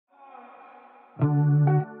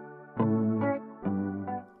Welcome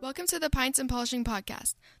to the Pints and Polishing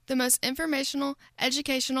Podcast, the most informational,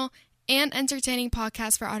 educational, and entertaining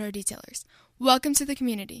podcast for auto detailers. Welcome to the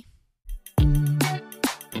community.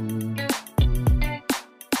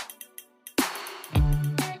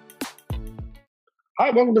 Hi,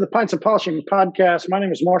 welcome to the Pints and Polishing Podcast. My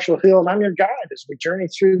name is Marshall Hill, and I'm your guide as we journey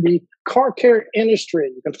through the car care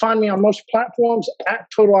industry. You can find me on most platforms at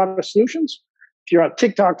Total Auto Solutions. If you're on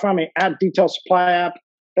TikTok, find me at Detail Supply App.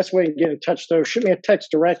 Best way to get in touch, though, shoot me a text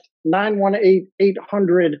direct,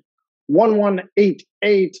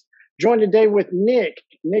 918-800-1188. Joined today with Nick.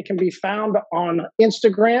 Nick can be found on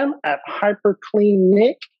Instagram at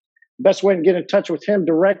HyperCleanNick. Best way to get in touch with him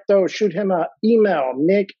direct, though, shoot him an email,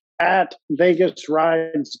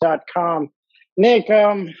 nick@vegasrides.com. Nick,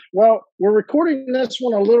 well, we're recording this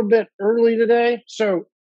one a little bit early today, so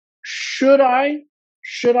should I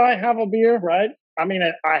have a beer, right? I mean,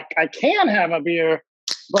 I can have a beer,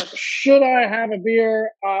 but should I have a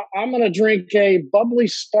beer? I'm going to drink a bubbly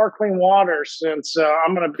sparkling water since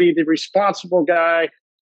I'm going to be the responsible guy.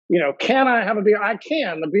 You know, can I have a beer? I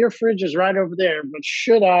can. The beer fridge is right over there, but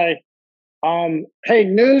should I? Hey,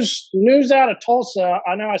 news out of Tulsa.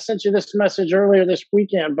 I know I sent you this message earlier this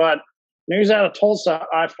weekend, but news out of Tulsa.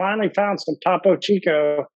 I finally found some Topo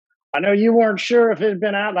Chico. I know you weren't sure if it had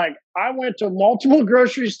been out. Like, I went to multiple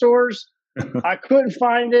grocery stores. I couldn't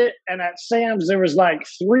find it. And at Sam's, there was like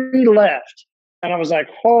 3 left. And I was like,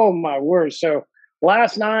 oh my word. So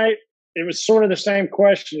last night, it was sort of the same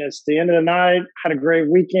question. It's the end of the night, had a great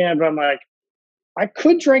weekend, but I'm like, I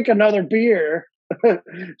could drink another beer.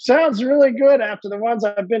 Sounds really good after the ones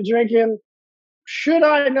I've been drinking. Should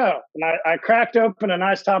I? No. And I cracked open a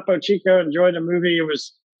nice Topo Chico, enjoyed the movie. It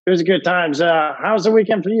was a good times. How was the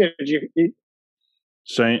weekend for you? Did you eat?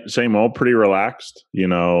 Same old, pretty relaxed. You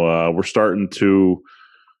know, we're starting to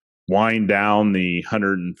wind down the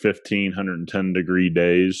 115, 110 degree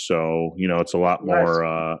days. So, you know, it's a lot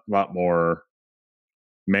more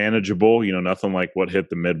manageable. You know, nothing like what hit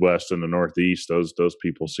the Midwest and the Northeast. Those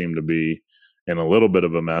people seem to be in a little bit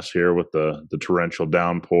of a mess here with the torrential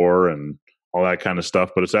downpour and all that kind of stuff.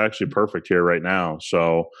 But it's actually perfect here right now.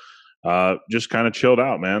 So just kind of chilled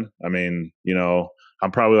out, man. I mean, you know, I'm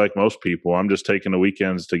probably like most people. I'm just taking the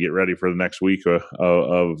weekends to get ready for the next week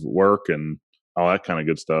of work and all that kind of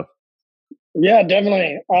good stuff. Yeah,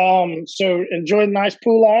 definitely. So enjoyed a nice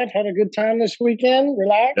pool life. Had a good time this weekend.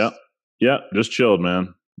 Relaxed. Yeah. Just chilled,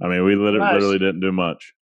 man. I mean, we literally didn't do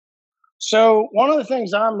much. So one of the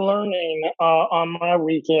things I'm learning on my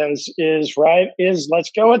weekends is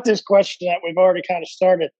let's go with this question that we've already kind of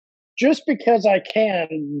started. Just because I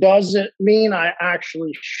can doesn't mean I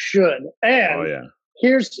actually should. And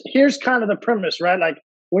here's kind of the premise, right? Like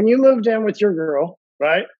when you moved in with your girl,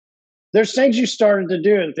 right? There's things you started to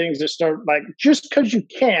do and things that start like just because you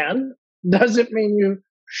can doesn't mean you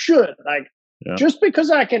should. Like just because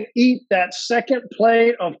I can eat that second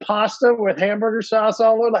plate of pasta with hamburger sauce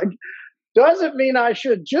all over, like doesn't mean I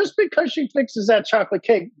should. Just because she fixes that chocolate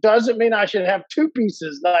cake doesn't mean I should have 2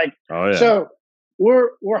 pieces. Like so.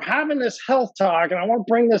 We're having this health talk, and I want to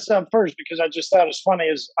bring this up first because I just thought it was funny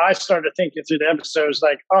as I started thinking through the episodes,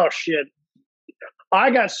 like, oh shit,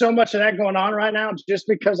 I got so much of that going on right now. Just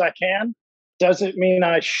because I can doesn't mean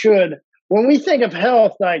I should. When we think of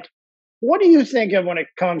health, like, what do you think of when it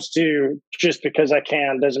comes to just because I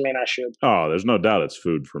can doesn't mean I should? Oh, there's no doubt it's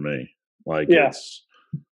food for me. Like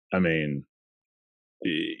I mean,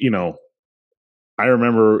 you know, I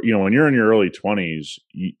remember, you know, when you're in your early 20s,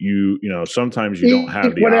 you know, sometimes you don't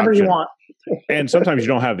have the whatever option. You want. And sometimes you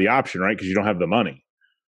don't have the option, right? Because you don't have the money.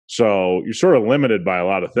 So you're sort of limited by a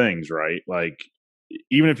lot of things, right? Like,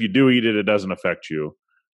 even if you do eat it, it doesn't affect you.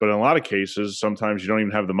 But in a lot of cases, sometimes you don't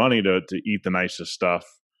even have the money to eat the nicest stuff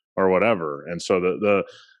or whatever. And so the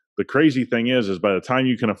crazy thing is by the time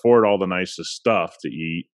you can afford all the nicest stuff to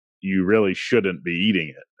eat, you really shouldn't be eating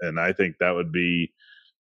it. And I think that would be,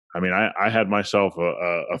 I mean, I had myself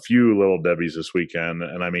a few Little Debbies this weekend,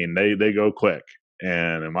 and I mean, they go quick.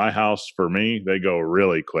 And in my house, for me, they go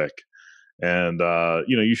really quick. And,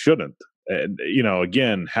 you know, you shouldn't. And, you know,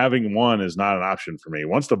 again, having one is not an option for me.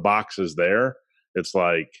 Once the box is there, it's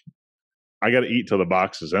like, I got to eat till the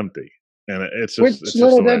box is empty. And it's just, which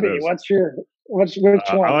Little Debbie? Which one?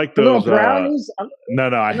 I like those little brownies. No,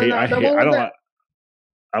 I don't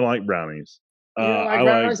like brownies. You don't like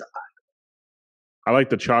brownies? I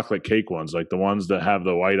like the chocolate cake ones, like the ones that have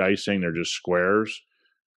the white icing. They're just squares.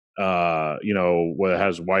 You know, where it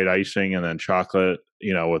has white icing and then chocolate,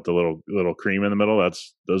 you know, with the little cream in the middle.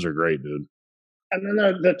 Those are great, dude. And then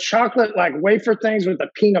the chocolate like wafer things with the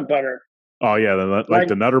peanut butter. Oh yeah, like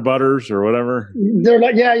the Nutter Butters or whatever. They're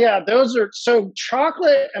like, yeah. Those are so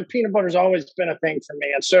chocolate and peanut butter's always been a thing for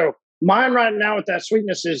me. And so mine right now with that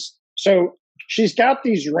sweetness is so she's got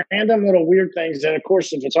these random little weird things. And of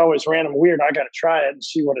course, if it's always random weird, I got to try it and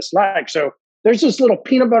see what it's like. So there's this little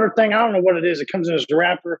peanut butter thing. I don't know what it is. It comes in as a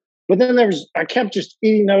wrapper. But then I kept just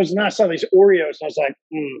eating those, and I saw these Oreos, and I was like,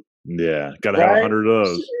 yeah, got to have 100 of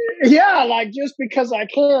those. Yeah, like just because I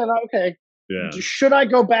can, okay. Yeah. Should I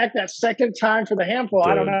go back that second time for the handful?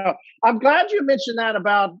 I don't know. I'm glad you mentioned that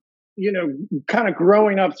about, kind of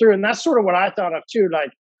growing up through. And that's sort of what I thought of too.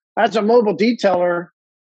 Like as a mobile detailer,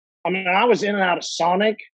 I mean, I was in and out of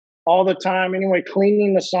Sonic all the time anyway,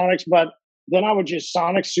 cleaning the Sonics, but then I would just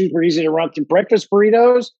Sonic, super easy to run through. Breakfast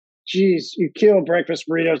burritos, geez, you kill breakfast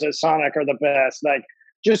burritos at Sonic are the best. Like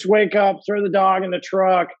just wake up, throw the dog in the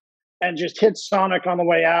truck and just hit Sonic on the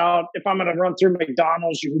way out. If I'm going to run through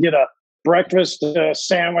McDonald's, you can get a breakfast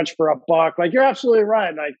sandwich for $1. Like you're absolutely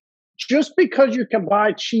right. Like just because you can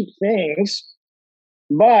buy cheap things,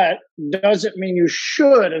 but doesn't mean you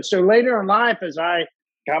should. And so later in life, as I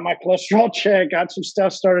got my cholesterol check, got some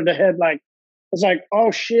stuff started to head, like it's like,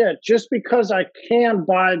 oh shit, just because I can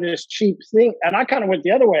buy this cheap thing, and I kind of went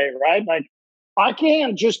the other way, right? Like I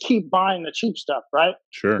can just keep buying the cheap stuff, right?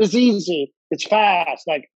 Sure. It's easy, it's fast,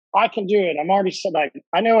 like I can do it. I'm already said, like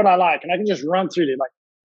I know what I like, and I can just run through it. Like,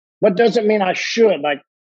 but doesn't mean I should. Like,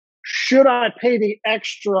 should I pay the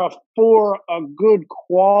extra for a good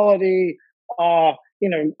quality? I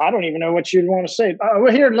don't even know what you'd want to say.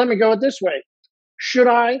 Well, here, let me go it this way. Should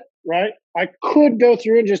I? Right? I could go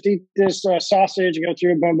through and just eat this sausage and go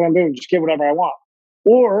through, boom, boom, boom, just get whatever I want.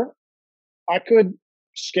 Or I could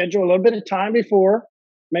schedule a little bit of time before,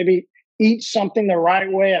 maybe eat something the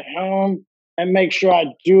right way at home and make sure I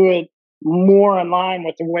do it more in line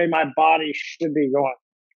with the way my body should be going.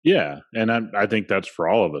 Yeah. And I think that's for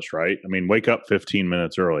all of us, right? I mean, wake up 15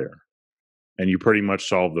 minutes earlier and you pretty much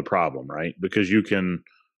solve the problem, right? Because you can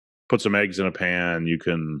put some eggs in a pan, you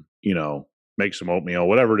can, make some oatmeal,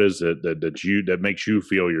 whatever it is that makes you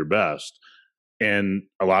feel your best. And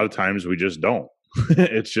a lot of times we just don't.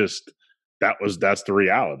 It's just that's the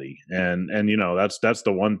reality. And that's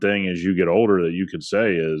the one thing as you get older that you could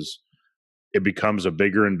say is it becomes a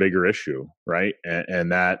bigger and bigger issue, right?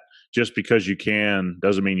 And that just because you can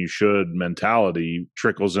doesn't mean you should mentality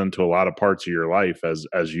trickles into a lot of parts of your life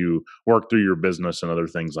as you work through your business and other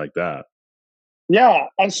things like that. Yeah.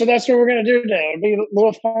 And so that's what we're going to do today. It'll be a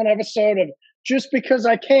little fun episode of just because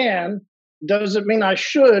I can doesn't mean I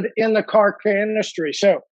should in the car care industry.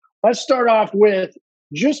 So let's start off with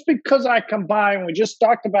just because I can buy, and we just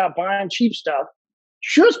talked about buying cheap stuff,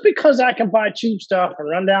 just because I can buy cheap stuff and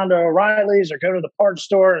run down to O'Reilly's or go to the parts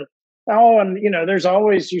store and there's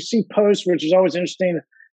always, you see posts, which is always interesting.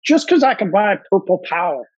 Just because I can buy Purple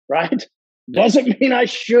Power, right? Doesn't mean I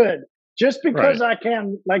should. Just because I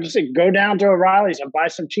can, like you said, go down to O'Reilly's and buy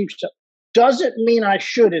some cheap stuff doesn't mean I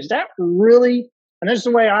should. Is that really, and this is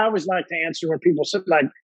the way I always like to answer when people say, like,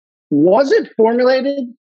 was it formulated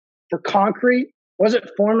for concrete? Was it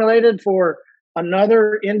formulated for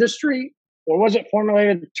another industry? Or was it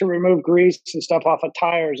formulated to remove grease and stuff off of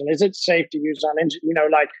tires? And is it safe to use on engine?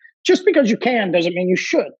 Just because you can doesn't mean you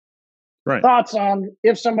should. Right. Thoughts on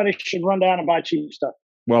if somebody should run down and buy cheap stuff?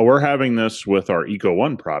 Well, we're having this with our Eco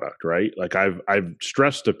One product, right? Like I've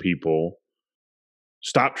stressed to people,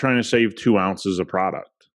 stop trying to save 2 ounces of product.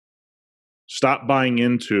 Stop buying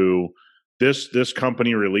into this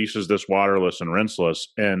company releases this waterless and rinseless,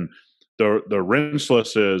 and the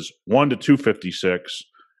rinseless is 1 to 256,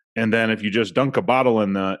 and then if you just dunk a bottle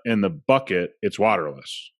in the bucket, it's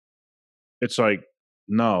waterless. It's like,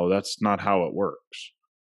 no, that's not how it works.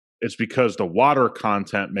 It's because the water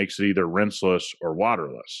content makes it either rinseless or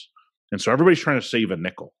waterless. And so everybody's trying to save a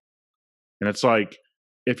nickel. And it's like,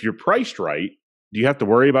 if you're priced right, do you have to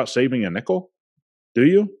worry about saving a nickel? Do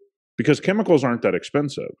you? Because chemicals aren't that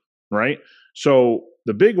expensive, right? So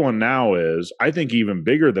the big one now is, I think even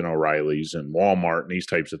bigger than O'Reilly's and Walmart and these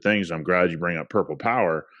types of things, I'm glad you bring up Purple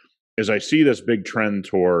Power, is I see this big trend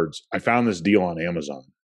towards, I found this deal on Amazon.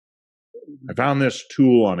 I found this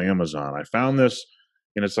tool on Amazon. I found this.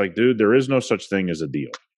 And it's like, dude, there is no such thing as a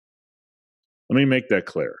deal. Let me make that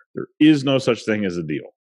clear. There is no such thing as a deal.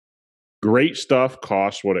 Great stuff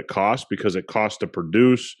costs what it costs because it costs to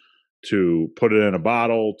produce, to put it in a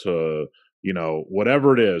bottle, to,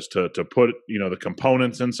 whatever it is, to put, the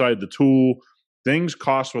components inside the tool. Things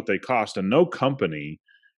cost what they cost. And no company,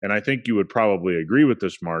 and I think you would probably agree with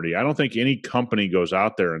this, Marty, I don't think any company goes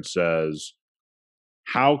out there and says,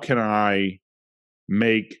 how can I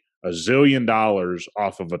make $1 zillion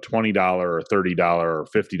off of a $20 or $30 or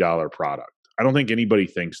 $50 product? I don't think anybody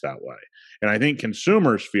thinks that way. And I think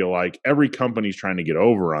consumers feel like every company's trying to get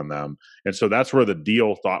over on them. And so that's where the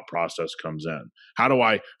deal thought process comes in. How do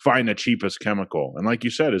I find the cheapest chemical? And like you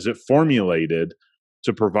said, is it formulated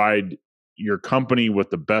to provide your company with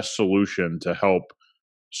the best solution to help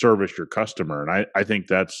service your customer? And I think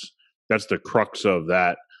that's the crux of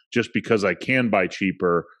that. Just because I can buy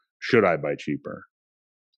cheaper, should I buy cheaper?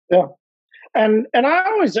 Yeah. And I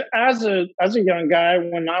always, as a young guy,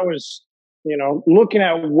 when I was, looking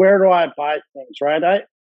at where do I buy things, right?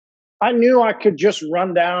 I knew I could just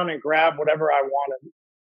run down and grab whatever I wanted,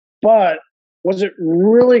 but was it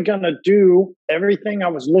really going to do everything I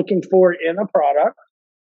was looking for in a product?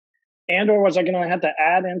 And or was I going to have to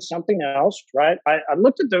add in something else, right? I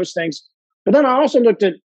looked at those things, but then I also looked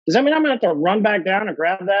at, does that mean I'm going to have to run back down and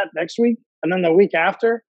grab that next week and then the week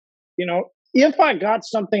after? If I got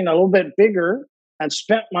something a little bit bigger and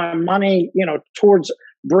spent my money, towards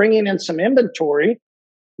bringing in some inventory,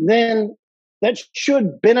 then that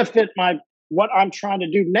should benefit what I'm trying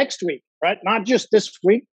to do next week, right? Not just this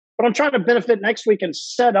week, but I'm trying to benefit next week and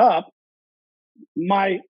set up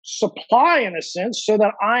my supply in a sense so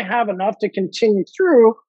that I have enough to continue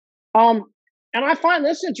through. And I find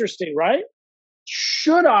this interesting, right?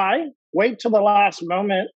 Should I wait till the last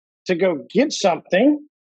moment to go get something?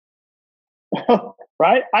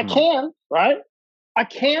 Right? I can, right? I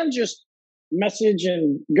can just message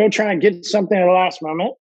and go try and get something at the last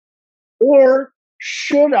moment. Or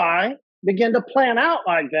should I begin to plan out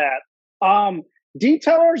like that?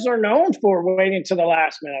 Detailers are known for waiting to the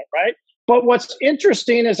last minute, right? But what's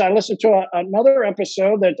interesting is I listened to another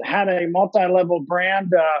episode that had a multi-level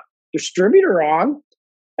brand distributor on,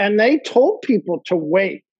 and they told people to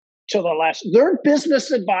wait till the last. Their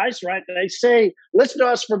business advice, right? They say, listen to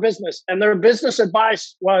us for business. And their business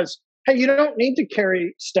advice was, hey, you don't need to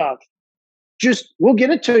carry stuff. We'll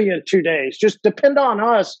get it to you in 2 days. Just depend on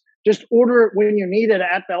us. Just order it when you need it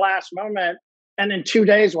at the last moment. And in 2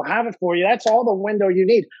 days, we'll have it for you. That's all the window you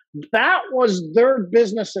need. That was their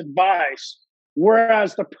business advice.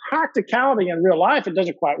 Whereas the practicality in real life, it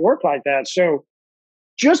doesn't quite work like that. So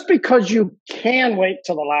just because you can wait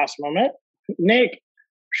till the last moment, Nick,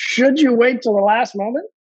 should you wait till the last moment?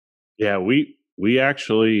 Yeah, we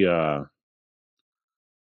actually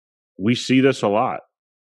we see this a lot,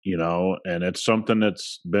 and it's something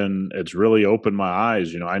it's really opened my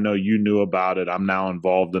eyes. I know you knew about it. I'm now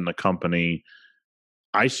involved in the company.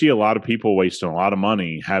 I see a lot of people wasting a lot of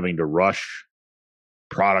money having to rush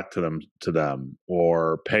product to them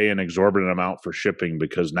or pay an exorbitant amount for shipping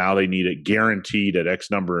because now they need it guaranteed at X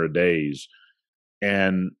number of days.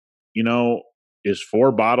 And, if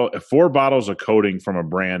 4 bottles of coating from a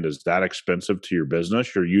brand is that expensive to your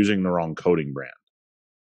business, you're using the wrong coating brand.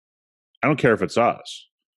 I don't care if it's us.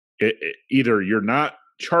 Either you're not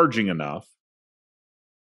charging enough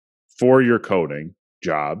for your coating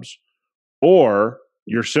jobs, or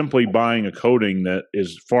you're simply buying a coating that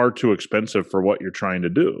is far too expensive for what you're trying to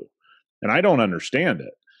do. And I don't understand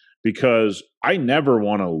it because I never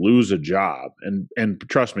want to lose a job. And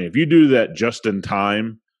trust me, if you do that just in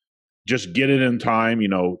time, just get it in time,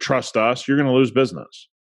 trust us, you're going to lose business.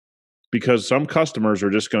 Because some customers are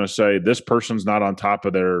just going to say, this person's not on top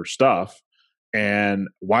of their stuff. And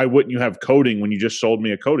why wouldn't you have coating when you just sold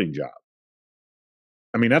me a coating job?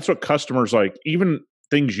 I mean, that's what customers like, even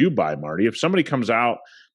things you buy, Marty. If somebody comes out,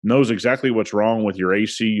 knows exactly what's wrong with your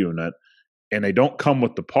AC unit, and they don't come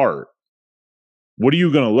with the part, what are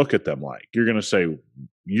you going to look at them like? You're going to say,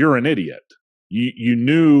 you're an idiot. You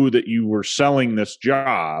knew that you were selling this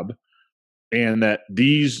job and that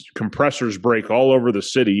these compressors break all over the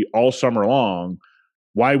city all summer long.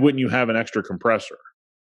 Why wouldn't you have an extra compressor?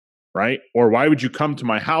 Right? Or why would you come to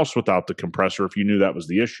my house without the compressor if you knew that was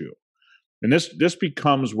the issue? And this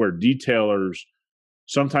becomes where detailers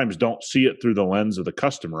sometimes don't see it through the lens of the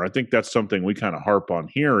customer. I think that's something we kind of harp on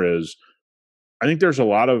here is I think there's a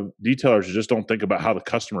lot of detailers who just don't think about how the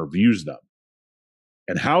customer views them.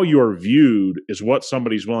 And how you're viewed is what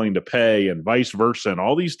somebody's willing to pay and vice versa. And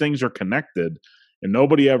all these things are connected and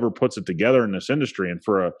nobody ever puts it together in this industry. And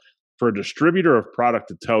for a distributor of product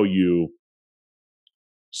to tell you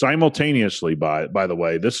simultaneously, by the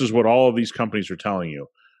way, this is what all of these companies are telling you.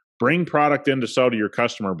 Bring product in to sell to your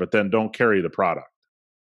customer, but then don't carry the product.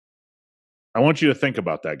 I want you to think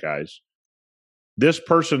about that, guys. This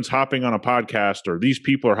person's hopping on a podcast, or these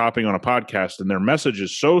people are hopping on a podcast, and their message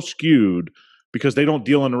is so skewed because they don't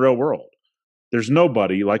deal in the real world. There's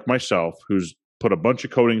nobody like myself who's put a bunch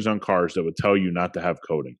of coatings on cars that would tell you not to have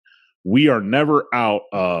coating. We are never out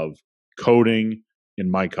of coating in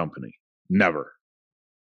my company. Never.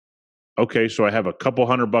 Okay, so I have a couple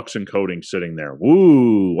 $100 in coating sitting there.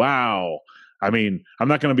 Woo, wow. I mean, I'm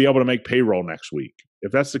not going to be able to make payroll next week.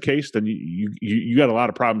 If that's the case, then you got a lot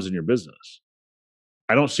of problems in your business.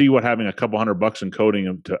 I don't see what having a couple $100 in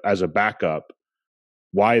coding as a backup,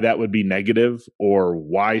 why that would be negative or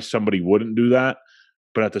why somebody wouldn't do that.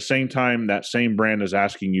 But at the same time, that same brand is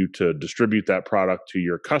asking you to distribute that product to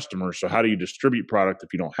your customers. So how do you distribute product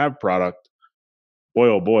if you don't have product? Boy,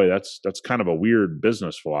 oh boy, that's kind of a weird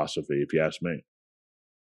business philosophy, if you ask me.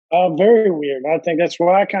 Very weird. I think that's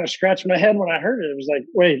why I kind of scratched my head when I heard it. It was like,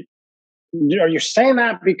 wait, are you saying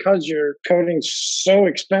that because your coding's so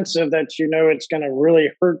expensive that you know it's going to really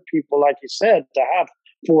hurt people, like you said, to have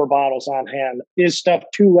 4 bottles on hand? Is stuff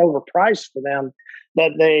too overpriced for them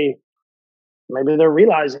that maybe they're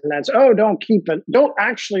realizing that's, don't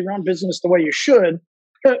actually run business the way you should.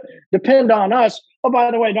 Depend on us. Oh,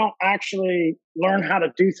 by the way, don't actually learn how to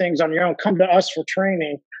do things on your own. Come to us for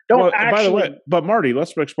training. By the way, but Marty,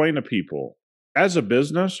 let's explain to people. As a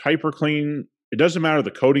business, HyperClean, it doesn't matter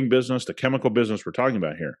the coding business, the chemical business we're talking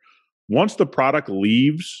about here. Once the product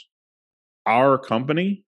leaves our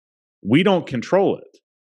company, we don't control it.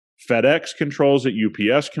 FedEx controls it.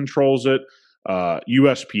 UPS controls it.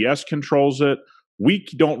 USPS controls it. We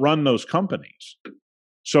don't run those companies.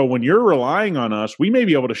 So when you're relying on us, we may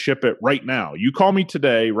be able to ship it right now. You call me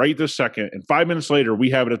today, right this second, and 5 minutes later,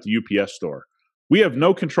 we have it at the UPS store. We have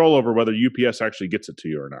no control over whether UPS actually gets it to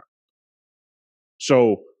you or not.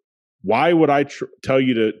 So why would I tell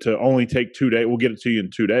you to only take 2 days? We'll get it to you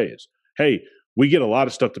in 2 days. Hey, we get a lot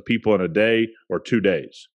of stuff to people in a day or 2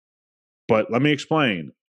 days. But let me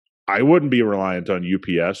explain. I wouldn't be reliant on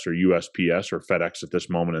UPS or USPS or FedEx at this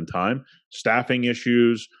moment in time. Staffing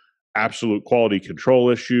issues, absolute quality control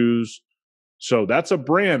issues. So that's a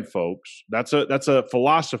brand, folks. That's a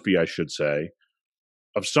philosophy, I should say,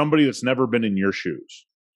 of somebody that's never been in your shoes.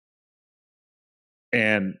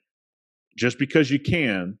 And just because you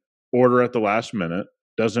can order at the last minute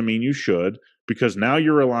doesn't mean you should, because now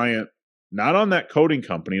you're reliant not on that coding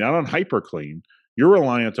company, not on HyperClean. You're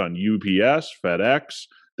reliant on UPS, FedEx,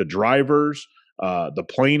 the drivers, the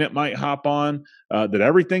plane it might hop on, that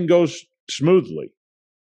everything goes smoothly.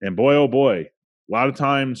 And boy, oh boy, a lot of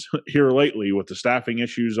times here lately with the staffing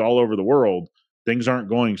issues all over the world, things aren't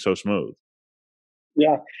going so smooth.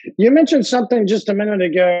 Yeah. You mentioned something just a minute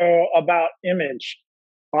ago about image.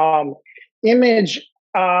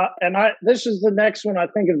 This is the next one I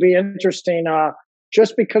think would be interesting.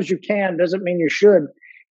 Just because you can doesn't mean you should.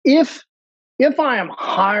 If I am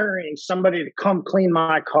hiring somebody to come clean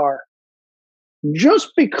my car,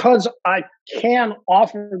 just because I can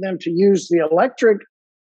offer them to use the electric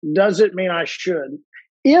doesn't mean I should.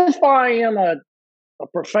 If I am a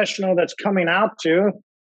professional that's coming out to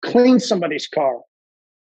clean somebody's car,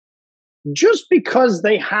 just because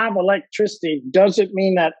they have electricity doesn't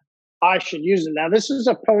mean that I should use it. Now, this is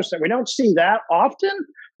a post that we don't see that often,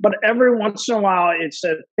 but every once in a while it's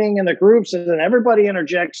a thing in the groups and then everybody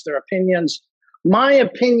interjects their opinions. My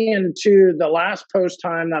opinion to the last post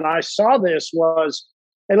time that I saw this was,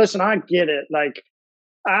 hey, listen, I get it. Like,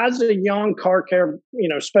 as a young car care,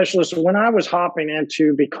 specialist, when I was hopping in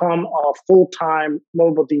to become a full-time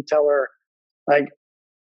mobile detailer, like,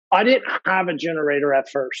 I didn't have a generator at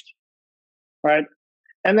first, right?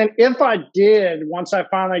 And then if I did, once I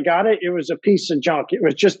finally got it, it was a piece of junk. It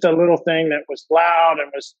was just a little thing that was loud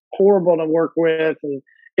and was horrible to work with, and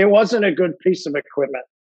it wasn't a good piece of equipment.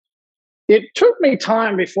 It took me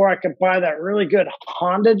time before I could buy that really good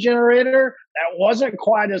Honda generator that wasn't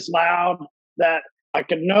quite as loud, that I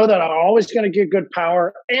could know that I'm always going to get good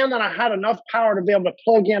power, and that I had enough power to be able to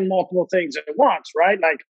plug in multiple things at once, right?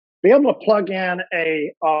 Like, be able to plug in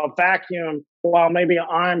a vacuum while maybe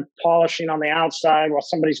I'm polishing on the outside while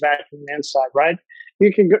somebody's vacuuming the inside, right?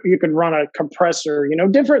 You could run a compressor,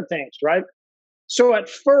 different things, right? So at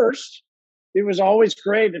first, it was always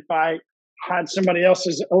great if I had somebody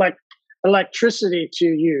else's electricity to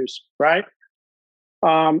use, right?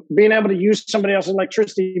 Being able to use somebody else's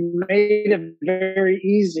electricity made it very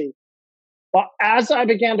easy. But as I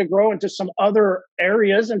began to grow into some other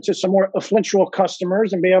areas, into some more affluential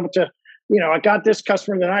customers, and be able to, I got this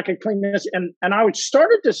customer, then I could clean this, and I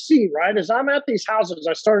started to see, right, as I'm at these houses,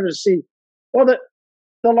 I started to see, well,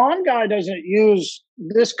 the lawn guy doesn't use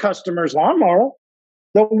this customer's lawnmower.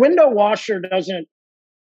 The window washer doesn't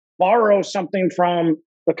borrow something from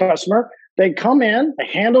the customer. They come in, they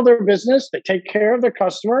handle their business, they take care of their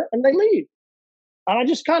customer, and they leave. And I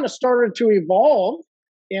just kind of started to evolve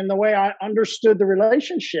in the way I understood the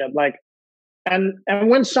relationship. Like, and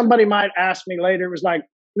when somebody might ask me later, it was like,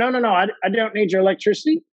 no, I don't need your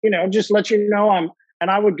electricity. Just let you know and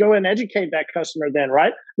I would go and educate that customer then,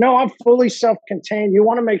 right? No, I'm fully self-contained. You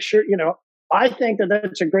want to make sure, I think that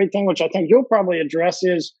that's a great thing, which I think you'll probably address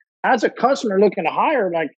is as a customer looking to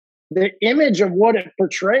hire, like the image of what it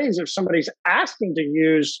portrays if somebody's asking to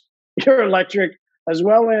use your electric as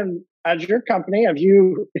well in as your company. Have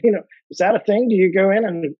you, is that a thing? Do you go in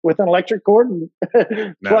and with an electric cord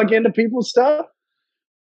and plug into people's stuff?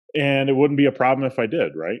 And it wouldn't be a problem if I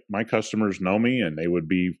did, right? My customers know me and they would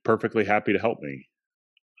be perfectly happy to help me.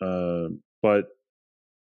 But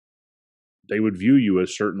they would view you a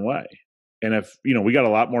certain way. And if, we got a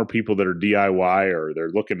lot more people that are DIY or they're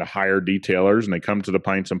looking to hire detailers and they come to the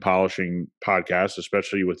Pints and Polishing podcast,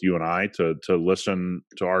 especially with you and I, to listen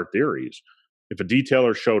to our theories. If a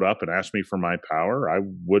detailer showed up and asked me for my power, I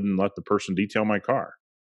wouldn't let the person detail my car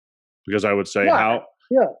because I would say,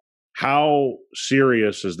 how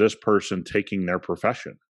serious is this person taking their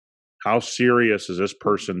profession? How serious is this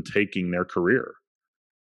person taking their career?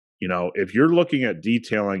 If you're looking at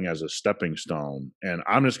detailing as a stepping stone and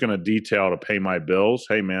I'm just going to detail to pay my bills,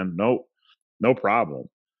 hey man, no problem.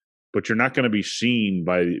 But you're not going to be seen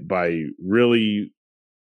by really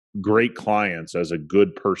great clients as a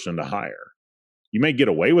good person to hire. You may get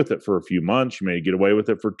away with it for a few months. You may get away with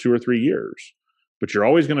it for 2 or 3 years, but you're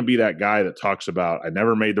always going to be that guy that talks about, I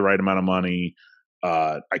never made the right amount of money.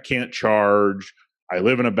 I can't charge. I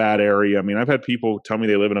live in a bad area. I mean, I've had people tell me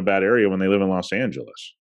they live in a bad area when they live in Los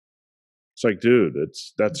Angeles. It's like, dude,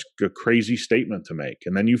 that's a crazy statement to make.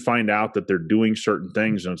 And then you find out that they're doing certain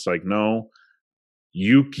things and it's like, no,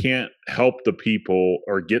 you can't help the people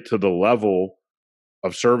or get to the level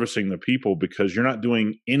of servicing the people because you're not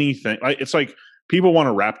doing anything. It's like people want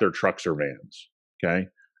to wrap their trucks or vans. Okay.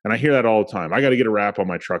 And I hear that all the time. I got to get a wrap on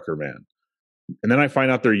my truck or van. And then I find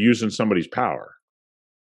out they're using somebody's power.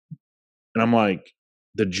 And I'm like,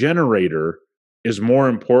 the generator is more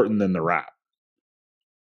important than the wrap.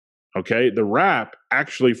 Okay. The wrap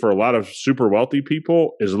actually for a lot of super wealthy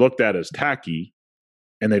people is looked at as tacky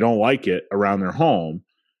and they don't like it around their home.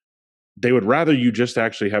 They would rather you just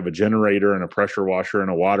actually have a generator and a pressure washer and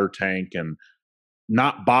a water tank and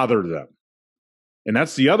not bother them. And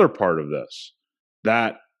that's the other part of this,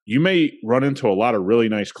 that you may run into a lot of really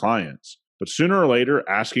nice clients, but sooner or later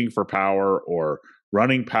asking for power or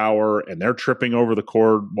running power and they're tripping over the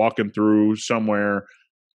cord, walking through somewhere,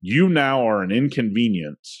 you now are an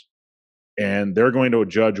inconvenience and they're going to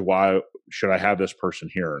judge why should I have this person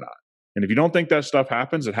here or not. And if you don't think that stuff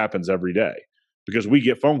happens, it happens every day because we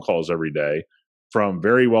get phone calls every day from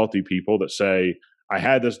very wealthy people that say, I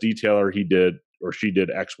had this detailer, he did or she did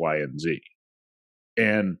X, Y, and Z.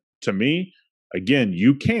 And to me, again,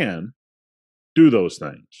 you can do those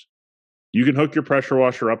things. You can hook your pressure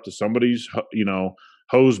washer up to somebody's,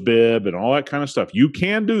 hose bib and all that kind of stuff. You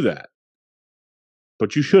can do that,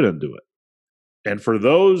 but you shouldn't do it. And for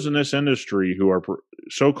those in this industry who are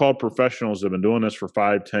so-called professionals that have been doing this for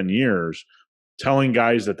 5-10 years, telling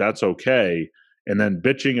guys that that's okay, and then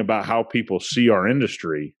bitching about how people see our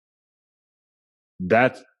industry,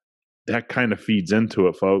 that kind of feeds into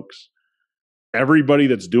it, folks. Everybody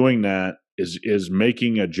that's doing that is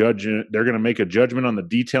making a judgment. They're going to make a judgment on the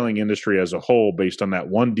detailing industry as a whole based on that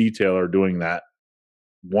one detailer doing that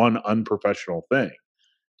one unprofessional thing.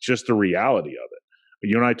 It's just the reality of it.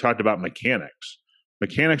 You and I talked about mechanics.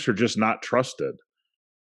 Mechanics are just not trusted,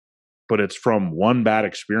 but it's from one bad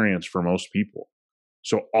experience for most people.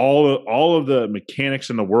 So all of the mechanics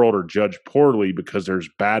in the world are judged poorly because there's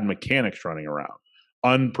bad mechanics running around,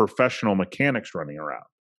 unprofessional mechanics running around.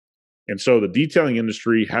 And so the detailing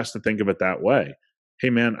industry has to think of it that way. Hey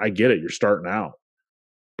man, I get it. You're starting out,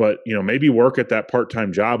 but maybe work at that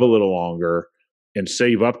part-time job a little longer and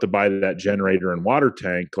save up to buy that generator and water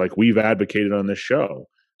tank like we've advocated on this show.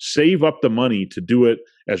 Save up the money to do it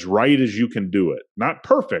as right as you can do it. Not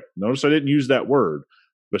perfect. Notice I didn't use that word,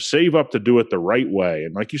 but save up to do it the right way.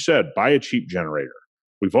 And like you said, buy a cheap generator.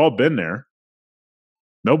 We've all been there.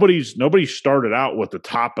 Nobody started out with the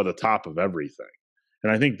top of everything.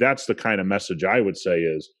 And I think that's the kind of message I would say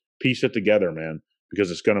is piece it together, man,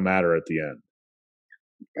 because it's going to matter at the end.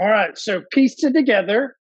 All right. So piece it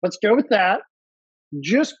together. Let's go with that.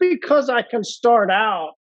 Just because I can start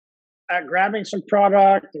out at grabbing some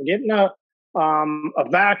product and getting a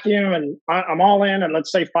vacuum and I'm all in and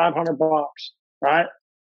let's say $500, right?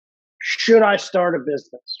 Should I start a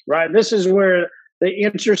business, right? This is where the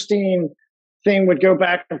interesting thing would go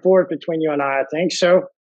back and forth between you and I think. So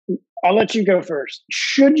I'll let you go first.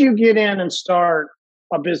 Should you get in and start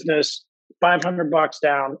a business, $500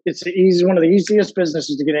 down? It's one of the easiest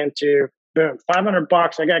businesses to get into. Boom, $500.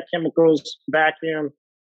 I got chemicals, vacuum.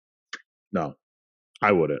 No,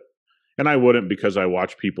 I wouldn't. And I wouldn't because I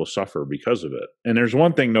watch people suffer because of it. And there's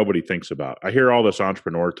one thing nobody thinks about. I hear all this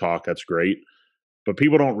entrepreneur talk. That's great. But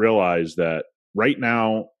people don't realize that right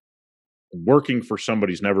now, working for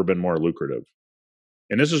somebody's never been more lucrative.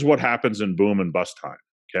 And this is what happens in boom and bust time.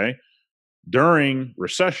 Okay. During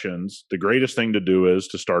recessions, the greatest thing to do is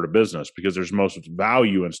to start a business because there's most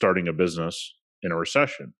value in starting a business in a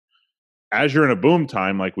recession. As you're in a boom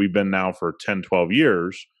time, like we've been now for 10, 12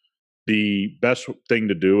 years, the best thing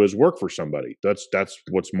to do is work for somebody. That's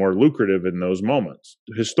what's more lucrative in those moments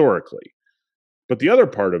historically. But the other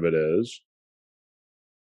part of it is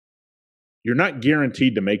you're not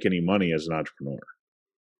guaranteed to make any money as an entrepreneur.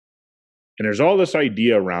 And there's all this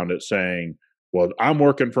idea around it saying, well, I'm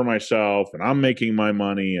working for myself and I'm making my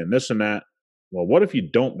money and this and that. Well, what if you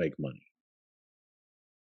don't make money?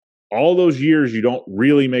 All those years you don't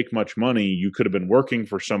really make much money, you could have been working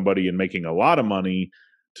for somebody and making a lot of money.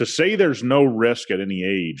 To say there's no risk at any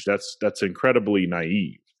age, that's incredibly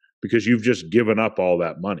naive because you've just given up all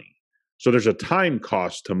that money. So there's a time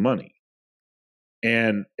cost to money.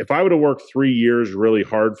 And if I would have worked 3 years really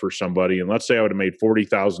hard for somebody, and let's say I would have made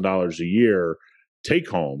 $40,000 a year take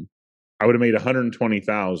home, I would have made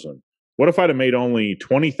 $120,000. What if I'd have made only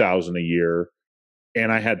 $20,000 a year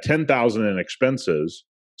and I had $10,000 in expenses?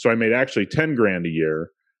 So I made actually $10,000 a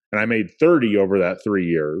year and I made 30 over that 3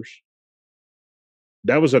 years.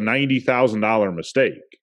 That was a $90,000 mistake.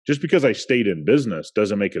 Just because I stayed in business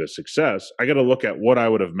doesn't make it a success. I got to look at what I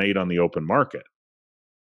would have made on the open market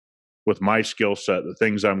with my skill set, the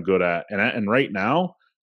things I'm good at. And right now,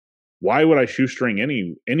 why would I shoestring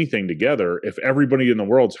anything together if everybody in the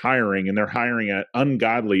world's hiring and they're hiring at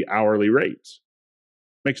ungodly hourly rates?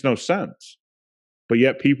 Makes no sense. But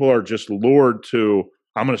yet people are just lured to,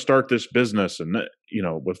 I'm going to start this business and,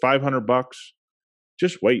 with $500,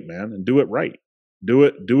 just wait, man, and do it right. Do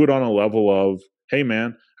it on a level of, hey,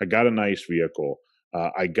 man, I got a nice vehicle.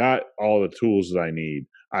 I got all the tools that I need.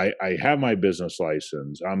 I have my business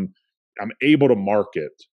license. I'm able to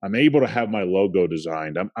market. I'm able to have my logo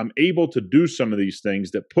designed. I'm able to do some of these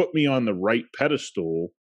things that put me on the right pedestal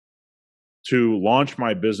to launch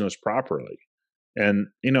my business properly. And,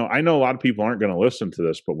 I know a lot of people aren't going to listen to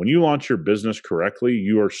this, but when you launch your business correctly,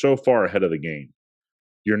 you are so far ahead of the game.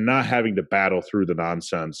 You're not having to battle through the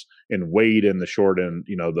nonsense and wade in the short end,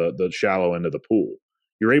 the shallow end of the pool.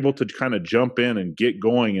 You're able to kind of jump in and get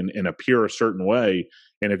going and appear a certain way.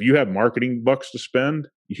 And if you have marketing bucks to spend,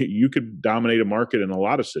 you could dominate a market in a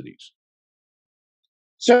lot of cities.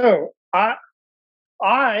 So I'm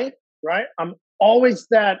always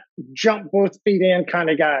that jump both feet in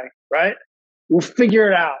kind of guy, right? We'll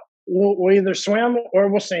figure it out. We'll either swim or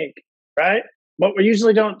we'll sink, right? But we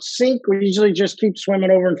usually don't sink. We usually just keep swimming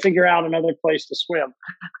over and figure out another place to swim,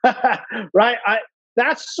 right?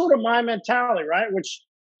 That's sort of my mentality, right? Which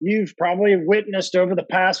you've probably witnessed over the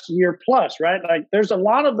past year plus, right? Like there's a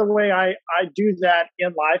lot of the way I do that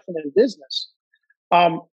in life and in business.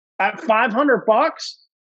 At $500,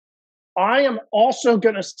 I am also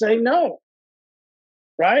going to say no,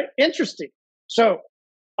 right? Interesting. So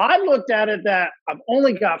I looked at it that I've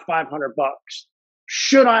only got $500.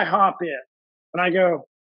 Should I hop in? And I go,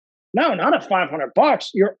 no, not at $500.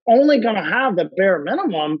 You're only going to have the bare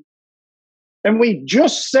minimum. And we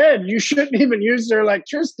just said you shouldn't even use their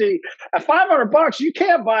electricity. At $500, you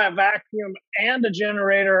can't buy a vacuum and a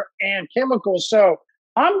generator and chemicals. So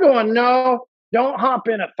I'm going, no, don't hop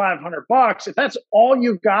in at $500. If that's all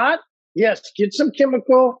you've got, yes, get some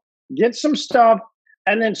chemical, get some stuff,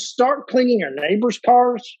 and then start cleaning your neighbor's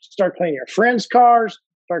cars, start cleaning your friends' cars,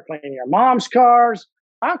 start cleaning your mom's cars.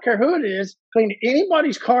 I don't care who it is, clean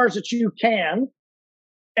anybody's cars that you can.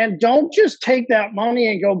 And don't just take that money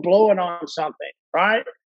and go blow it on something, right?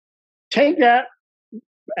 Take that,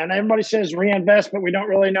 and everybody says reinvest, but we don't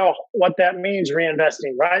really know what that means,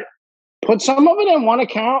 reinvesting, right? Put some of it in one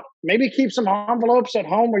account, maybe keep some envelopes at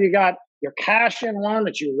home where you got your cash in one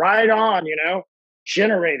that you write on,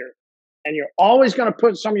 generator. And you're always going to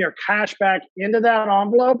put some of your cash back into that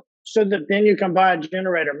envelope so that then you can buy a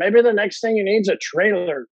generator. Maybe the next thing you need is a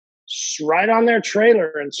trailer. Write on their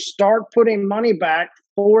trailer and start putting money back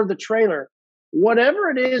for the trailer.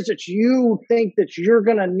 Whatever it is that you think that you're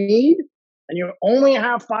going to need and you only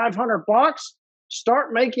have $500,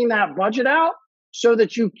 start making that budget out so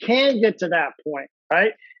that you can get to that point,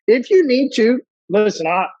 right? If you need to, listen,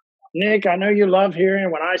 Nick, I know you love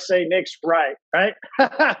hearing when I say Nick's right, right?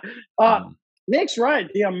 Nick's right.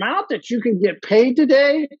 The amount that you can get paid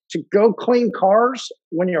today to go clean cars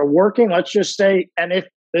when you're working, let's just say, and if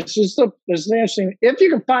this is interesting, if you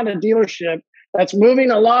can find a dealership that's moving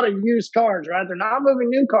a lot of used cars, right? They're not moving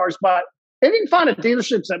new cars, but if you can find a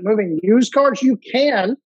dealership that's moving used cars, you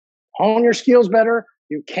can hone your skills better.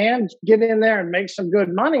 You can get in there and make some good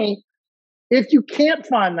money. If you can't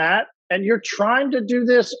find that, and you're trying to do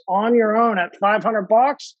this on your own at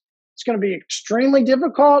 $500, it's going to be extremely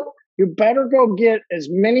difficult. You better go get as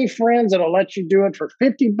many friends that'll let you do it for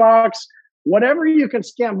 $50, whatever you can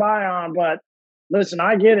stand by on. But listen,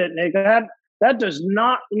 I get it, Nick. That does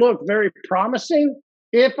not look very promising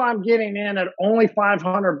if I'm getting in at only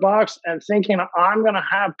 $500 and thinking I'm going to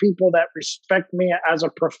have people that respect me as a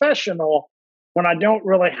professional when I don't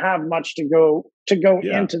really have much to go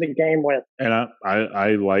into the game with. And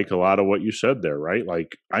I like a lot of what you said there, right?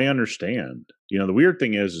 Like, I understand. You know, the weird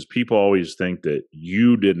thing is people always think that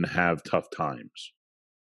you didn't have tough times,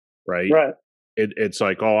 right? Right. It's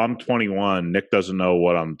like, oh, I'm 21. Nick doesn't know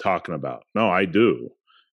what I'm talking about. No, I do.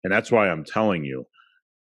 And that's why I'm telling you,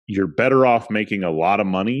 you're better off making a lot of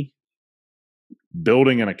money,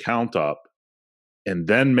 building an account up, and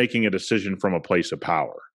then making a decision from a place of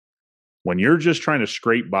power. When you're just trying to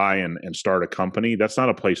scrape by and start a company, that's not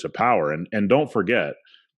a place of power. And don't forget,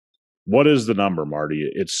 what is the number, Marty?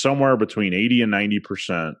 It's somewhere between 80 and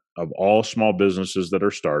 90% of all small businesses that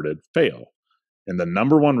are started fail. And the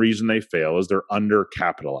number one reason they fail is they're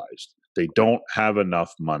undercapitalized. They don't have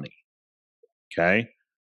enough money. Okay?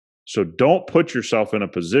 So don't put yourself in a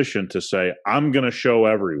position to say, I'm going to show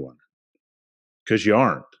everyone. Because you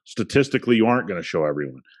aren't. Statistically, you aren't going to show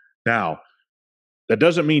everyone. Now, that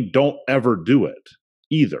doesn't mean don't ever do it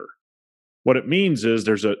either. What it means is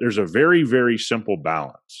there's a very, very simple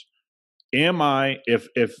balance. Am I, if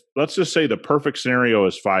let's just say the perfect scenario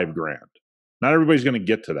is $5,000. Not everybody's going to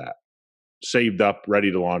get to that, saved up,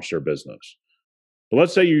 ready to launch their business. But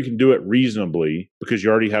let's say you can do it reasonably because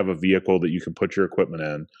you already have a vehicle that you can put your equipment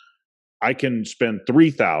in. I can spend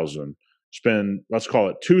 $3,000, let's call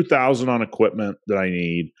it $2,000 on equipment that I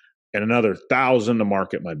need, and another $1,000 to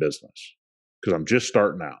market my business because I'm just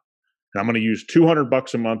starting out. And I'm going to use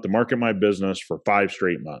 $200 a month to market my business for 5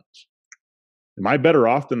 straight months. Am I better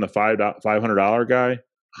off than the $500 guy?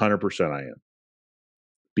 100% I am.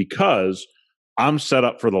 Because I'm set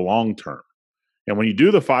up for the long term. And when you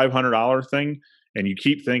do the $500 thing and you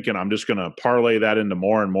keep thinking, I'm just going to parlay that into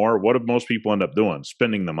more and more, what do most people end up doing?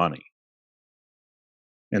 Spending the money.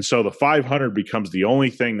 And so the 500 becomes the only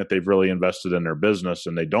thing that they've really invested in their business,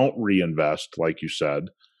 and they don't reinvest, like you said,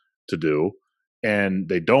 to do, and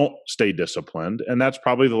they don't stay disciplined. And that's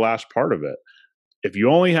probably the last part of it. If you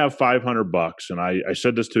only have $500, and I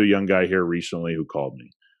said this to a young guy here recently who called me,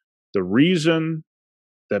 the reason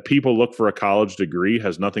that people look for a college degree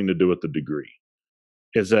has nothing to do with the degree.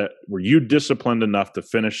 Is that were you disciplined enough to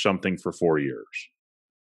finish something for 4 years?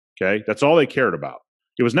 Okay, that's all they cared about.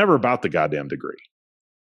 It was never about the goddamn degree.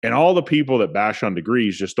 And all the people that bash on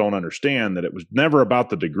degrees just don't understand that it was never about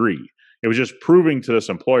the degree. It was just proving to this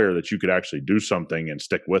employer that you could actually do something and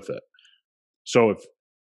stick with it. So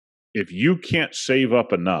if you can't save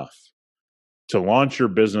up enough to launch your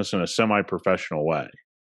business in a semi-professional way,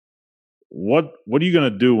 what are you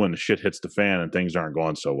going to do when the shit hits the fan and things aren't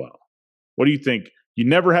going so well? What do you think? You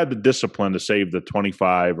never had the discipline to save the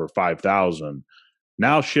 25 or 5,000.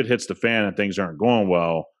 Now shit hits the fan and things aren't going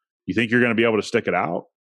well. You think you're going to be able to stick it out?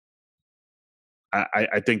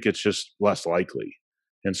 I think it's just less likely.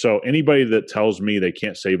 And so anybody that tells me they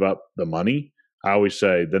can't save up the money, I always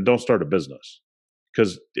say, then don't start a business.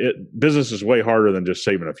 Because business is way harder than just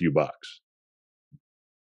saving a few bucks.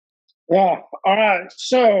 Yeah. All right.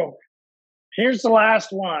 So here's the last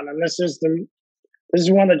one. And this is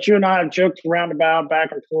one that you and I have joked around about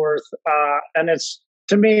back and forth. And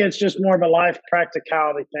to me, it's just more of a life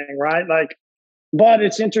practicality thing, right? But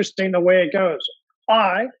it's interesting the way it goes.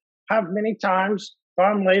 I have many times, if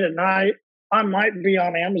I'm late at night, I might be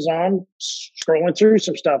on Amazon scrolling through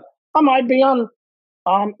some stuff. I might be on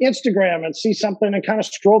Instagram and see something and kind of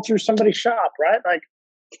scroll through somebody's shop, right? Like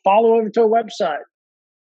follow over to a website.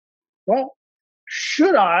 Well,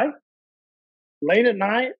 should I, late at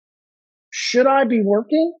night, should I be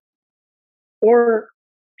working or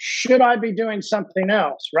should I be doing something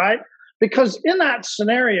else, right? Because in that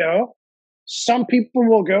scenario, some people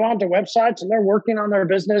will go onto websites and they're working on their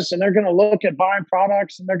business and they're going to look at buying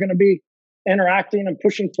products and they're going to be interacting and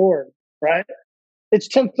pushing forward, right? It's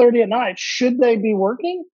 10:30 at night. Should they be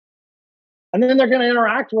working? And then they're going to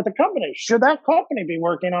interact with the company. Should that company be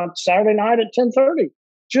working on Saturday night at 10:30?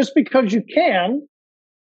 Just because you can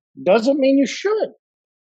doesn't mean you should.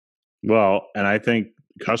 Well, and I think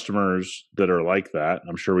customers that are like that,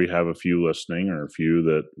 I'm sure we have a few listening or a few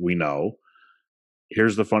that we know.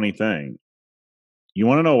 Here's the funny thing. You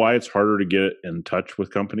want to know why it's harder to get in touch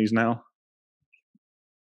with companies now?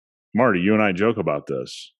 Marty, you and I joke about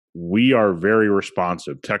this. We are very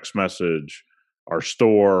responsive. Text message, our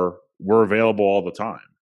store, we're available all the time.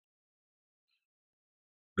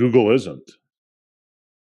 Google isn't.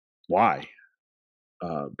 Why?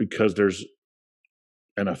 Because there's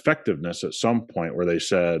an effectiveness at some point where they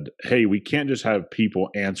said, hey, we can't just have people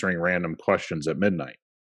answering random questions at midnight.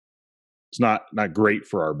 It's not great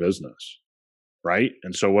for our business, right?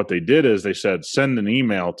 And so what they did is they said, send an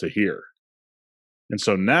email to here. And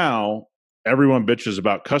so now everyone bitches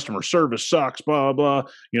about customer service sucks, blah, blah,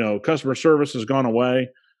 customer service has gone away.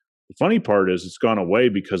 The funny part is it's gone away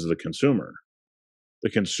because of the consumer. The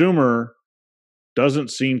consumer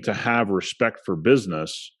doesn't seem to have respect for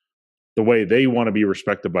business the way they want to be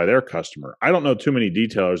respected by their customer. I don't know too many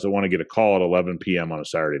detailers that want to get a call at 11 p.m. on a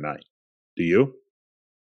Saturday night. Do you?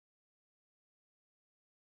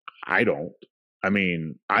 I don't. I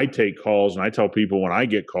mean, I take calls and I tell people when I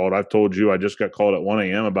get called, I've told you I just got called at 1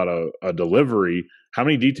 a.m. about a delivery. How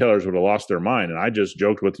many detailers would have lost their mind? And I just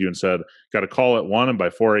joked with you and said, got a call at 1 and by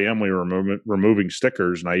 4 a.m. we were removing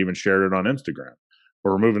stickers, and I even shared it on Instagram.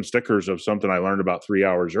 We're removing stickers of something I learned about 3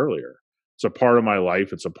 hours earlier. It's a part of my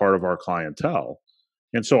life. It's a part of our clientele.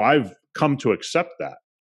 And so I've come to accept that.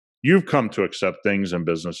 You've come to accept things in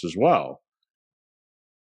business as well.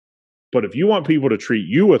 But if you want people to treat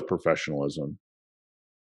you with professionalism,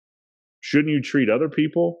 shouldn't you treat other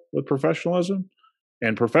people with professionalism?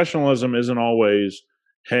 And professionalism isn't always,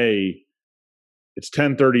 hey, it's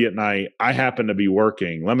 10:30 at night. I happen to be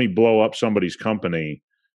working. Let me blow up somebody's company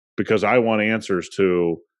because I want answers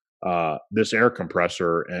to this air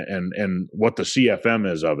compressor and what the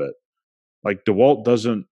CFM is of it. Like DeWalt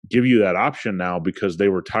doesn't give you that option now because they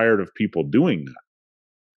were tired of people doing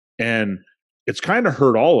that. And it's kind of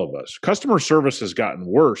hurt all of us. Customer service has gotten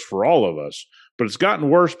worse for all of us, but it's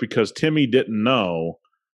gotten worse because Timmy didn't know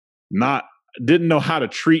how to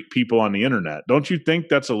treat people on the internet. Don't you think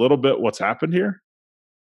that's a little bit what's happened here?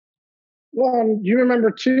 Well, you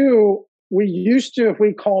remember too, we used to, if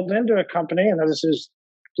we called into a company, and this is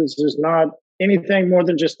not anything more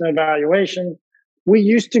than just an evaluation, we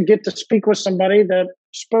used to get to speak with somebody that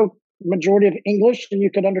spoke majority of English and you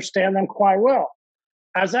could understand them quite well.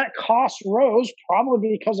 As that cost rose,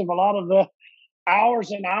 probably because of a lot of the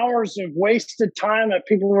hours and hours of wasted time that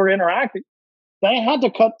people were interacting, they had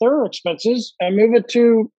to cut their expenses and move it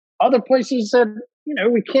to other places that,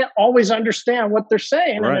 we can't always understand what they're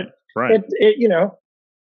saying. Right, and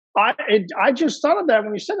I just thought of that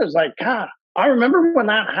when you said it. It's like, God, I remember when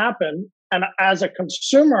that happened. And as a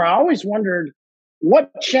consumer, I always wondered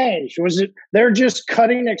what changed. Was it they're just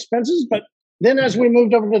cutting expenses? But then as we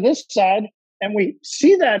moved over to this side and we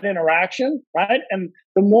see that interaction, right? And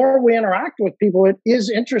the more we interact with people, it is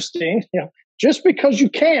interesting. Just because you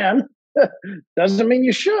can doesn't mean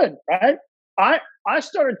you should, right? I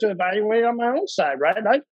started to evaluate on my own side,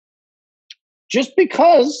 right? Just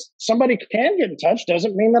because somebody can get in touch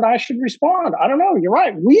doesn't mean that I should respond. I don't know. You're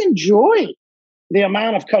right. We enjoy the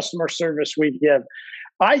amount of customer service we give.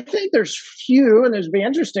 I think there's few, and it'd be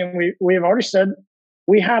interesting. We have already said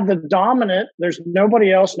we have the dominant. There's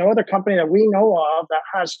nobody else, no other company that we know of that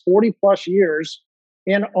has 40 plus years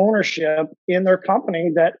in ownership in their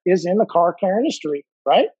company that is in the car care industry,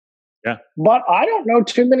 right? Yeah. But I don't know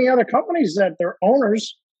too many other companies that their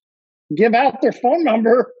owners give out their phone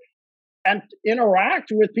number and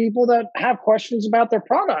interact with people that have questions about their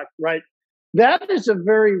product, right? That is a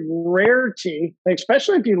very rarity,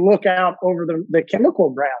 especially if you look out over the chemical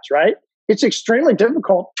brands, right? It's extremely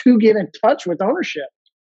difficult to get in touch with ownership.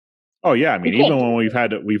 Oh yeah, I mean, even when we've had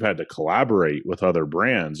to collaborate with other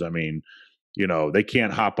brands, I mean, they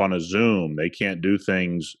can't hop on a Zoom, they can't do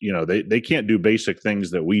things, they can't do basic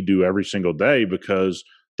things that we do every single day because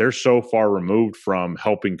they're so far removed from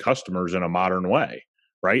helping customers in a modern way,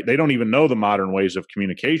 right? They don't even know the modern ways of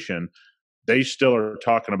communication. They still are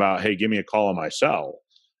talking about, hey, give me a call on my cell,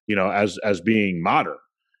 as being modern.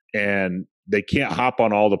 And they can't hop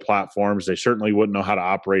on all the platforms. They certainly wouldn't know how to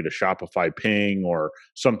operate a Shopify Ping or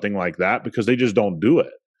something like that because they just don't do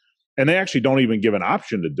it. And they actually don't even give an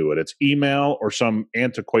option to do it. It's email or some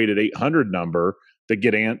antiquated 800 number that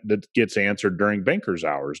gets answered during banker's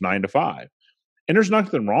hours, 9 to 5. And there's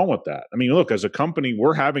nothing wrong with that. I mean, look, as a company,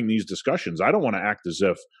 we're having these discussions. I don't want to act as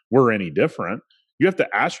if we're any different. You have to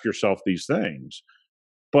ask yourself these things.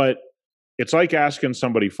 But it's like asking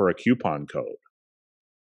somebody for a coupon code.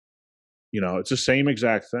 It's the same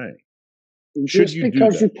exact thing. Just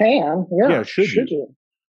because you can. Yeah, should you?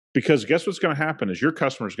 Because guess what's going to happen is your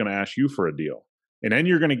customer is going to ask you for a deal. And then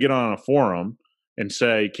you're going to get on a forum and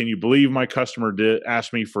say, can you believe my customer did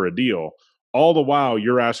ask me for a deal? All the while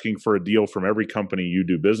you're asking for a deal from every company you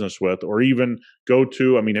do business with, or even go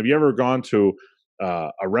to, have you ever gone to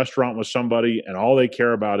a restaurant with somebody and all they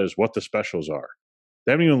care about is what the specials are?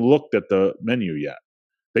 They haven't even looked at the menu yet.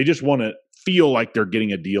 They just want to feel like they're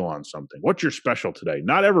getting a deal on something. What's your special today?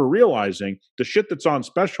 Not ever realizing the shit that's on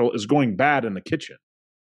special is going bad in the kitchen.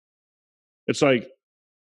 It's like,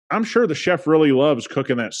 I'm sure the chef really loves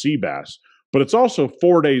cooking that sea bass, but it's also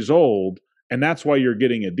 4 days old, and that's why you're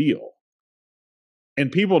getting a deal.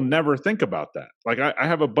 And people never think about that. Like, I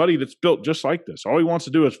have a buddy that's built just like this. All he wants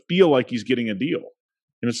to do is feel like he's getting a deal.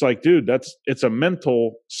 And it's like, dude, it's a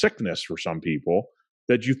mental sickness for some people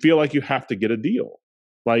that you feel like you have to get a deal.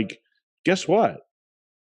 Like, guess what?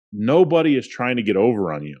 Nobody is trying to get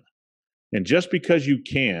over on you. And just because you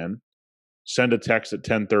can send a text at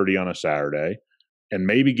 10:30 on a Saturday and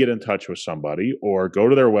maybe get in touch with somebody or go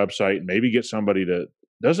to their website and maybe get somebody to,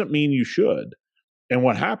 doesn't mean you should. And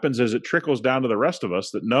what happens is it trickles down to the rest of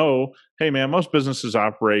us that know, hey man, most businesses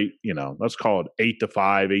operate, let's call it 8 to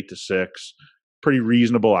 5, 8 to 6, pretty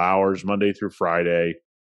reasonable hours, Monday through Friday.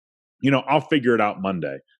 I'll figure it out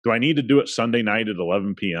Monday. Do I need to do it Sunday night at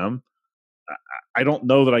 11 p.m.? I don't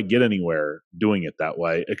know that I get anywhere doing it that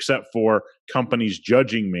way, except for companies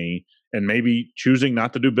judging me and maybe choosing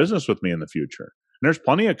not to do business with me in the future. And there's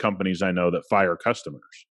plenty of companies I know that fire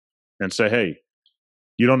customers and say, hey,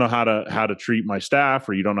 you don't know how to treat my staff,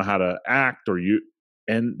 or you don't know how to act,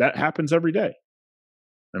 and that happens every day.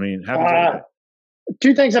 I mean, happens every day.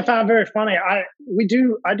 Two things I found very funny. I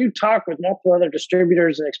do talk with multiple other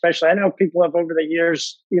distributors, and especially I know people have over the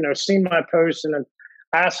years, seen my posts and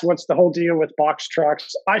asked what's the whole deal with box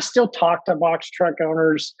trucks. I still talk to box truck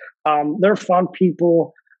owners. They're fun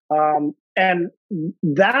people. And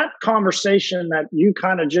that conversation that you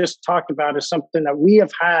kind of just talked about is something that we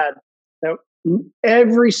have had, that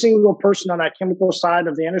every single person on that chemical side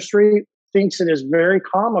of the industry thinks it is very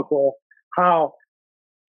comical how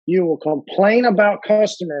you will complain about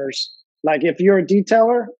customers. Like if you're a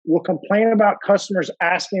detailer, will complain about customers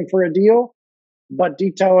asking for a deal, but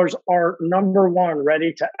detailers are number one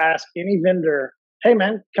ready to ask any vendor, hey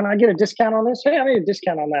man, can I get a discount on this? Hey, I need a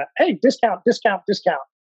discount on that. Hey, discount.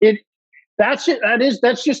 That's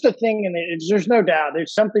just a thing, and there's no doubt.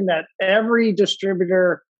 It's something that every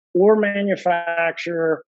distributor or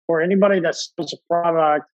manufacturer or anybody that sells a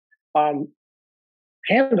product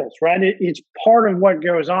handles, right? It's part of what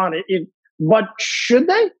goes on. But should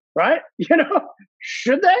they, right?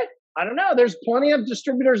 Should they? I don't know. There's plenty of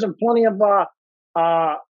distributors and plenty of people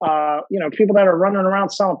that are running around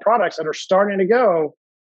selling products that are starting to go,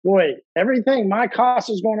 boy, my cost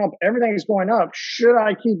is going up, everything is going up. Should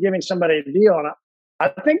I keep giving somebody a deal? And I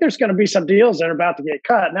think there's going to be some deals that are about to get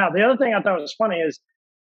cut. Now, the other thing I thought was funny is,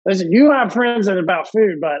 listen, you have friends that are about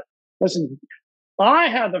food, but listen, I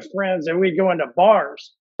have the friends that we go into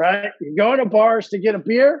bars, right? You go into bars to get a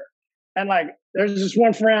beer, and like, there's this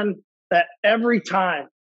one friend that every time,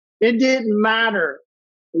 it didn't matter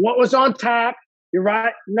what was on tap, you're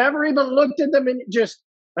right, never even looked at them and just,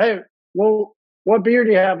 hey, well, what beer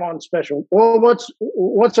do you have on special? Well,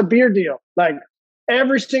 what's a beer deal? Like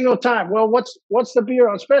every single time. Well, what's the beer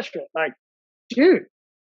on special? Like, dude,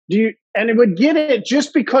 and it would get it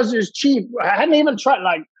just because it was cheap. I hadn't even tried,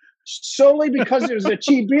 like, solely because it was a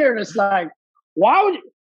cheap beer. And it's like, why would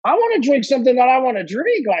I want to drink something that I want to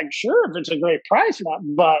drink? Like, sure, if it's a great price,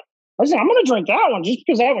 but listen, I'm going to drink that one just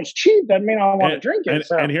because that one's cheap. Doesn't mean I want to drink it.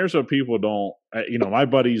 And here's what people don't, my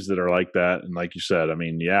buddies that are like that. And like you said, I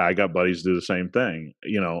mean, yeah, I got buddies do the same thing.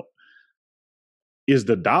 Is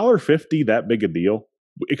the $1.50 that big a deal?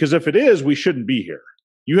 Because if it is, we shouldn't be here.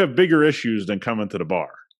 You have bigger issues than coming to the bar,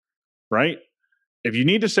 right? If you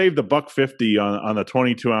need to save the $1.50 on the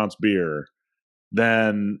 22-ounce beer,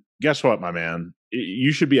 then guess what, my man?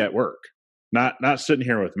 You should be at work, not sitting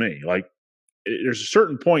here with me. Like, there's a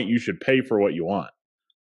certain point you should pay for what you want,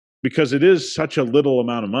 because it is such a little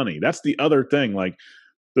amount of money. That's the other thing. Like,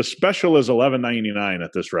 the special is $11.99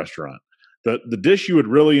 at this restaurant. The dish you would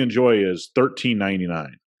really enjoy is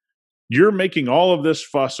 $13.99. You're making all of this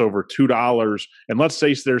fuss over $2, and let's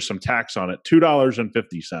say there's some tax on it,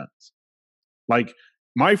 $2.50. Like,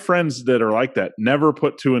 my friends that are like that never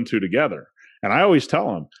put two and two together. And I always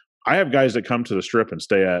tell them, I have guys that come to the Strip and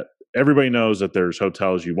stay at, everybody knows that there's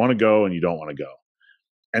hotels you want to go and you don't want to go.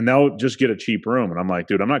 And they'll just get a cheap room. And I'm like,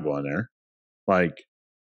 dude, I'm not going there. Like,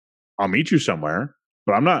 I'll meet you somewhere,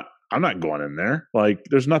 but I'm not going in there. Like,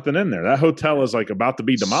 there's nothing in there. That hotel is like about to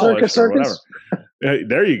be demolished or whatever.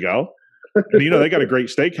 There you go. And they got a great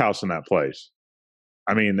steakhouse in that place.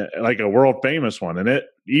 I mean, like a world famous one. And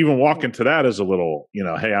even walking to that is a little,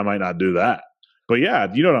 hey, I might not do that. But yeah,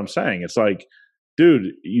 you know what I'm saying? It's like,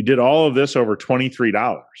 dude, you did all of this over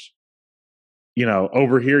 $23.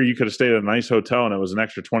 Over here you could have stayed at a nice hotel and it was an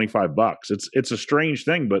extra $25. It's a strange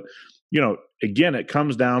thing, but again, it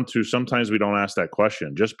comes down to sometimes we don't ask that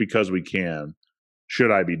question. Just because we can, should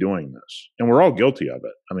I be doing this? And we're all guilty of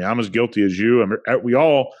it. I mean, I'm as guilty as you. I mean, we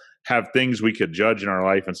all have things we could judge in our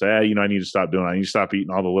life and say, hey, I need to stop doing it. I need to stop eating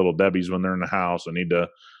all the little Debbies when they're in the house. I need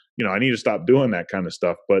to stop doing that kind of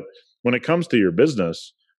stuff. But when it comes to your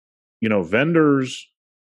business, vendors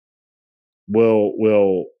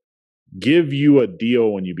will give you a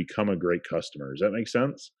deal when you become a great customer. Does that make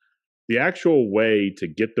sense? The actual way to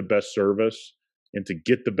get the best service and to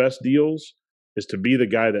get the best deals is to be the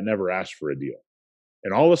guy that never asked for a deal.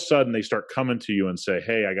 And all of a sudden they start coming to you and say,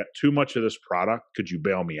 hey, I got too much of this product. Could you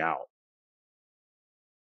bail me out?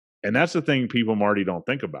 And that's the thing people, Marty, don't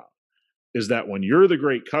think about, is that when you're the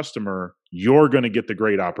great customer, you're going to get the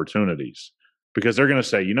great opportunities, because they're going to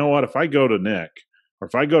say, you know what, if I go to Nick or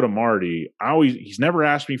if I go to Marty, he's never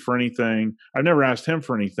asked me for anything. I've never asked him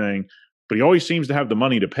for anything, but he always seems to have the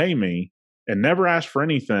money to pay me and never asked for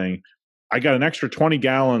anything. I got an extra 20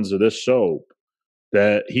 gallons of this soap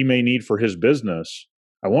that he may need for his business.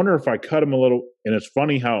 I wonder if I cut him a little. And it's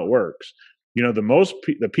funny how it works.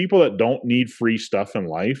 The people that don't need free stuff in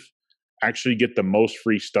life actually get the most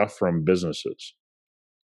free stuff from businesses.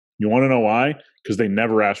 You want to know why? Because they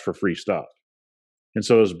never ask for free stuff. And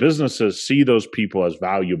so those businesses see those people as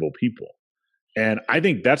valuable people. And I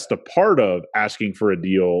think that's the part of asking for a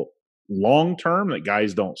deal long term that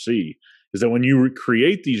guys don't see, is that when you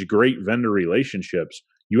create these great vendor relationships,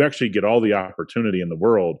 you actually get all the opportunity in the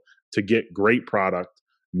world to get great product,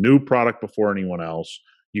 new product before anyone else.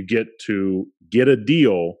 You get to get a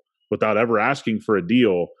deal without ever asking for a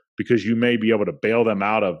deal, because you may be able to bail them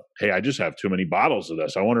out of, hey, I just have too many bottles of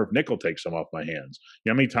this. I wonder if Nick will take some off my hands.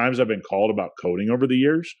 You know how many times I've been called about coating over the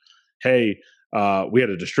years? Hey, we had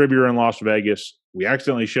a distributor in Las Vegas. We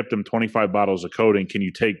accidentally shipped him 25 bottles of coating. Can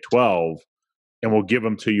you take 12 and we'll give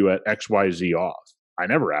them to you at XYZ off? I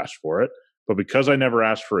never asked for it, but because I never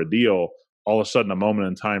asked for a deal, all of a sudden a moment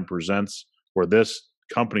in time presents where this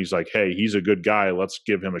company's like, hey, he's a good guy. Let's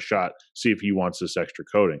give him a shot. See if he wants this extra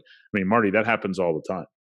coating. I mean, Marty, that happens all the time.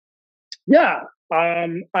 Yeah.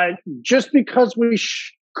 Just because we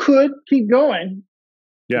could keep going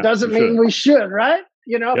doesn't mean we should, right?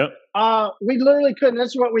 Yep. We literally couldn't.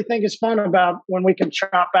 That's what we think is fun about when we can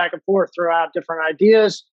chop back and forth, throw out different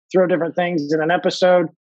ideas, throw different things in an episode.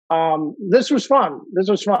 This was fun.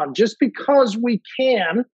 Just because we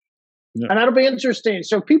can. Yeah. And that'll be interesting.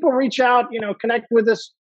 So people reach out, connect with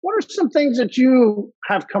us. What are some things that you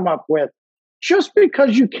have come up with? Just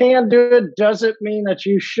because you can do it doesn't mean that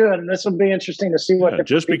you should. And this will be interesting to see what.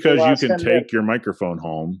 Just because you can take your microphone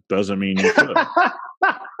home doesn't mean you should.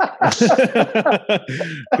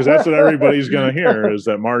 Because that's what everybody's going to hear, is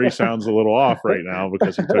that Marty sounds a little off right now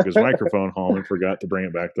because he took his microphone home and forgot to bring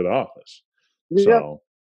it back to the office. So,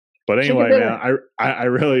 but anyway, man, I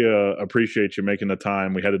really appreciate you making the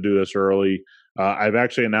time. We had to do this early. I've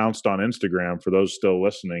actually announced on Instagram, for those still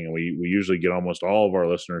listening, and we usually get almost all of our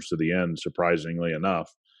listeners to the end, surprisingly enough.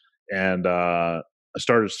 And I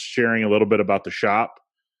started sharing a little bit about the shop,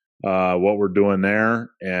 what we're doing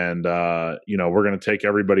there. And, we're going to take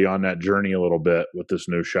everybody on that journey a little bit with this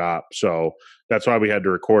new shop. So that's why we had to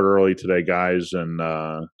record early today, guys. And,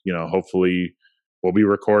 hopefully we'll be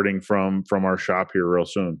recording from our shop here real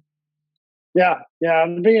soon. Yeah.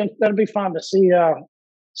 That'll be fun to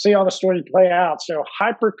see all the stories play out. So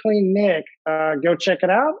Hyper Clean Nick, go check it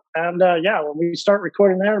out. And when we start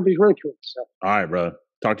recording there, it'll be really cool. So, all right, brother.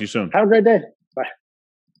 Talk to you soon. Have a great day. Bye.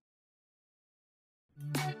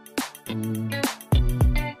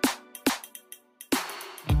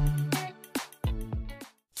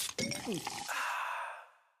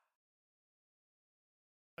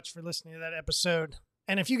 Much for listening to that episode.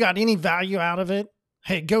 And if you got any value out of it,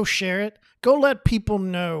 hey, go share it. Go let people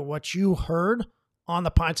know what you heard on the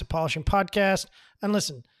Pints of Polishing podcast. And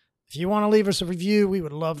listen, if you want to leave us a review, we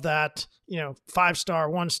would love that. 5-star,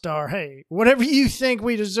 1-star, hey, whatever you think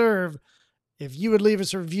we deserve. If you would leave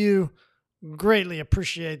us a review, greatly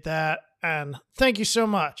appreciate that. And thank you so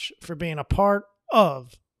much for being a part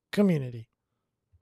of community.